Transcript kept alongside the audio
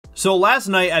So last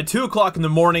night at 2 o'clock in the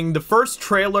morning, the first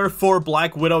trailer for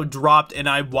Black Widow dropped and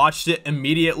I watched it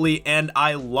immediately and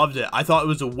I loved it. I thought it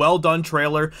was a well done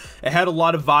trailer. It had a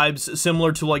lot of vibes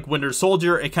similar to like Winter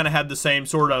Soldier. It kind of had the same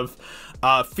sort of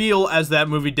feel as that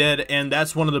movie did, and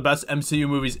that's one of the best MCU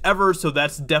movies ever, so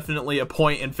that's definitely a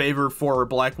point in favor for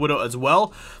Black Widow as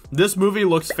well. This movie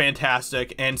looks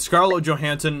fantastic and Scarlett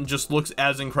Johansson just looks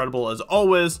as incredible as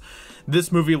always.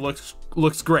 This movie looks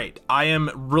great. I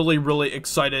am really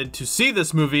excited to see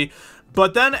this movie,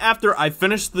 but then after I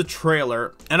finished the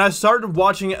trailer and I started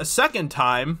watching it a second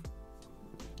time,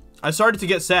 I started to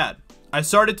get sad. I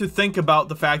started to think about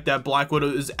the fact that Black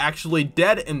Widow is actually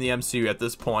dead in the MCU at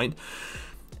this point.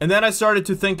 And then I started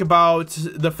to think about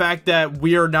the fact that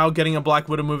we are now getting a Black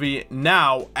Widow movie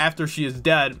now after she is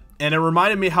dead. And it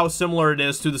reminded me how similar it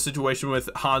is to the situation with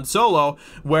Han Solo,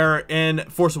 where in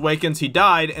Force Awakens he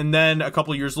died, and then a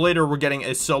couple years later we're getting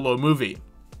a Solo movie.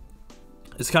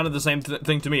 It's kind of the same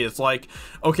thing to me. It's like,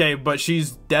 okay, but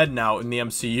she's dead now in the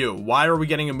MCU. Why are we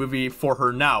getting a movie for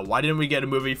her now? Why didn't we get a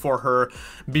movie for her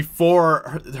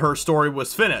before her story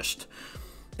was finished?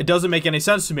 It doesn't make any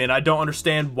sense to me, and I don't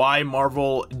understand why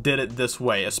Marvel did it this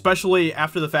way, especially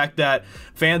after the fact that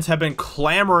fans have been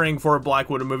clamoring for a Black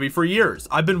Widow movie for years.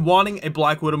 I've been wanting a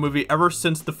Black Widow movie ever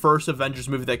since the first Avengers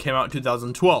movie that came out in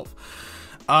 2012.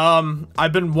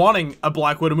 I've been wanting a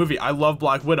Black Widow movie. I love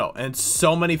Black Widow, and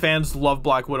so many fans love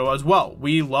Black Widow as well.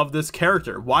 We love this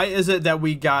character. Why is it that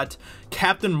we got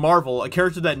Captain Marvel, a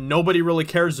character that nobody really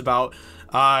cares about,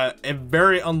 a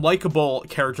very unlikable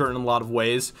character in a lot of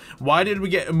ways? Why did we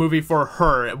get a movie for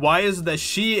her? Why is it that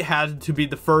she had to be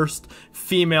the first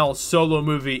female solo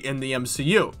movie in the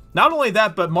MCU? Not only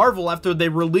that, but Marvel, after they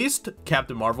released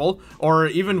Captain Marvel, or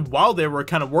even while they were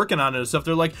kind of working on it and stuff,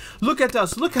 they're like, look at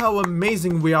us, look how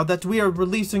amazing we are that we are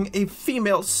releasing a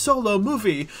female solo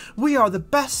movie. We are the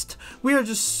best. We are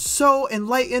just so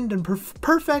enlightened and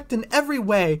perfect in every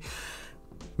way.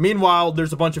 Meanwhile,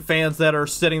 there's a bunch of fans that are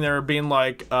sitting there being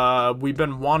like, we've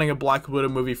been wanting a Black Widow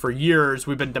movie for years.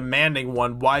 We've been demanding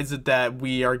one. Why is it that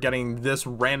we are getting this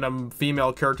random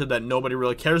female character that nobody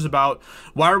really cares about?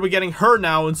 Why are we getting her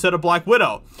now instead of Black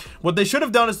Widow? What they should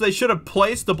have done is they should have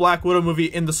placed the Black Widow movie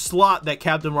in the slot that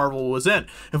Captain Marvel was in.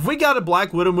 If we got a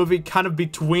Black Widow movie kind of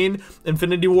between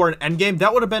Infinity War and Endgame,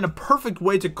 that would have been a perfect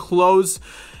way to close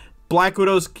Black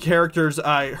Widow's character's,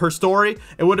 her story.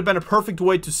 It would have been a perfect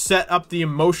way to set up the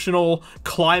emotional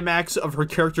climax of her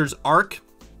character's arc.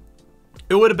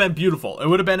 It would have been beautiful. It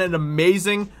would have been an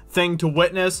amazing thing to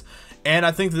witness, and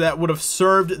I think that would have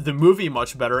served the movie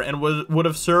much better and would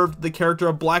have served the character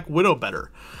of Black Widow better.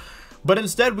 But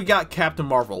instead, we got Captain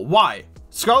Marvel. Why?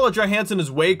 Scarlett Johansson is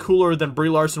way cooler than Brie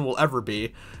Larson will ever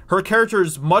be. Her character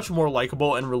is much more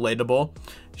likable and relatable.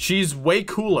 She's way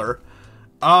cooler.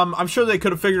 I'm sure they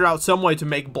could have figured out some way to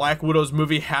make Black Widow's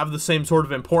movie have the same sort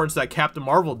of importance that Captain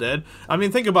Marvel did. I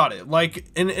mean, think about it. Like,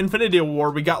 in Infinity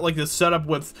War, we got, like, this setup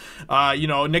with, you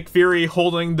know, Nick Fury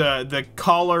holding the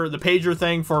collar, the pager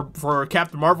thing for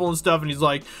Captain Marvel and stuff, and he's,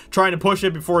 like, trying to push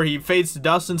it before he fades to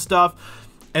dust and stuff.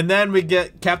 And then we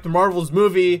get Captain Marvel's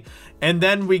movie, and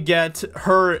then we get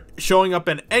her showing up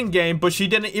in Endgame, but she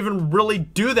didn't even really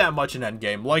do that much in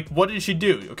Endgame. Like, what did she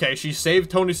do? Okay, she saved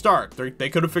Tony Stark. They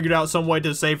could have figured out some way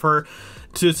to save her,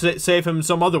 to save him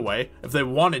some other way, if they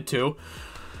wanted to.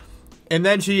 And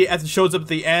then she shows up at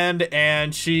the end,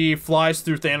 and she flies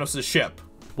through Thanos' ship.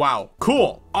 Wow,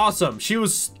 cool, awesome. She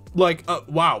was like,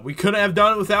 wow, we couldn't have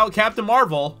done it without Captain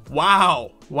Marvel.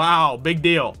 Wow, big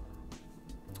deal.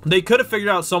 They could have figured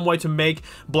out some way to make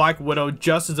Black Widow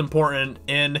just as important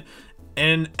in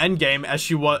Endgame as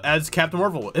she was as Captain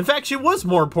Marvel. In fact, she was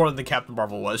more important than Captain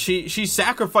Marvel was. She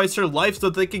sacrificed her life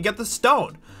so that they could get the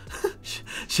stone.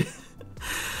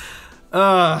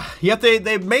 Yet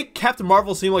they make Captain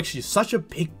Marvel seem like she's such a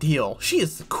big deal. She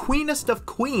is the queenest of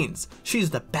queens.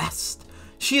 She's the best.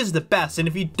 She is the best. And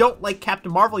if you don't like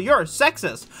Captain Marvel, you're a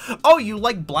sexist. Oh, you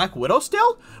like Black Widow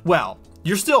still? Well,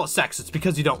 you're still a sexist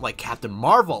because you don't like Captain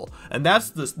Marvel, and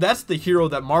that's the hero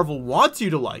that Marvel wants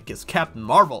you to like, is Captain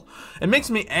Marvel. It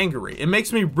makes me angry. It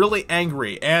makes me really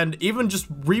angry, and even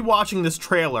just rewatching this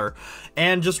trailer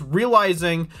and just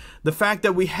realizing the fact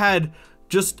that we had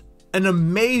just an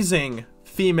amazing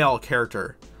female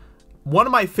character, one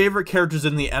of my favorite characters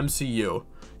in the MCU,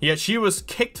 yet she was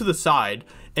kicked to the side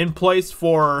in place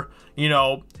for, you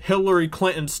know, Hillary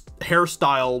Clinton's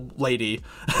hairstyle lady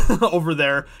over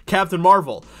there, Captain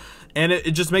Marvel. And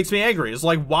it just makes me angry. It's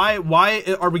like, why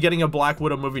are we getting a Black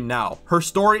Widow movie now? Her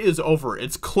story is over.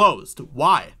 It's closed.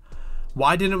 Why?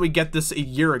 Why didn't we get this a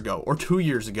year ago or 2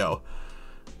 years ago?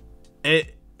 I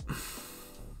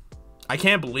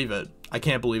can't believe it. I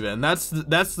can't believe it. And that's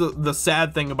the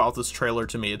sad thing about this trailer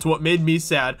to me. It's what made me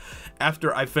sad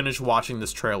after I finished watching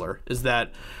this trailer, is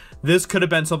that this could have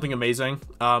been something amazing.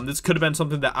 This could have been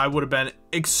something that I would have been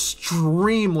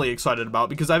extremely excited about,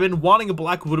 because I've been wanting a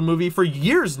Black Widow movie for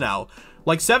years now.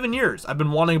 Like 7 years, I've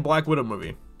been wanting a Black Widow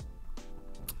movie.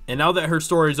 And now that her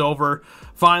story's over,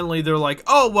 finally they're like,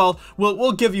 oh, well,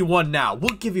 we'll give you one now.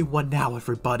 We'll give you one now,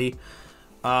 everybody.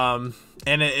 And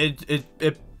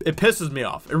it pisses me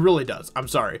off. It really does. I'm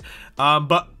sorry.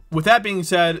 But with that being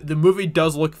said, the movie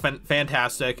does look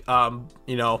fantastic.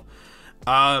 You know,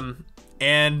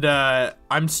 and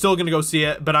I'm still gonna go see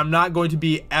it, but I'm not going to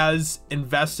be as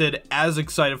invested, as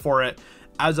excited for it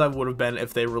as I would have been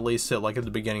if they released it like at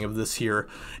the beginning of this year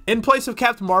in place of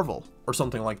Captain Marvel or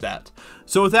something like that.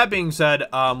 So with that being said,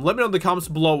 let me know in the comments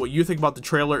below what you think about the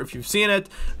trailer, if you've seen it.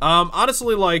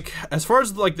 Honestly, like, as far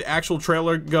as like the actual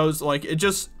trailer goes, like, it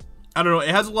just, I don't know, it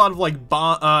has a lot of like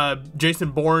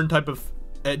Jason Bourne type of,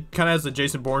 it kind of has a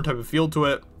Jason Bourne type of feel to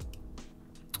it.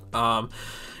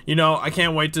 You know, I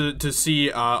can't wait to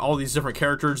see all these different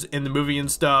characters in the movie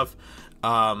and stuff.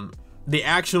 The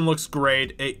action looks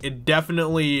great. It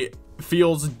definitely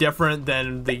feels different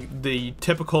than the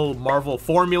typical Marvel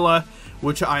formula,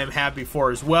 which I am happy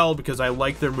for as well, because I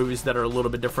like their movies that are a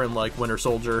little bit different, like Winter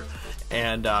Soldier,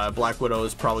 and Black Widow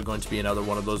is probably going to be another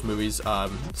one of those movies.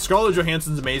 Scarlett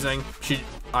Johansson's amazing.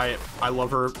 I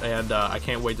love her, and I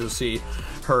can't wait to see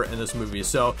her in this movie.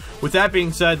 So with that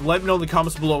being said, let me know in the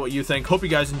comments below what you think. Hope you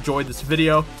guys enjoyed this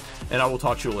video, and I will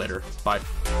talk to you later. Bye.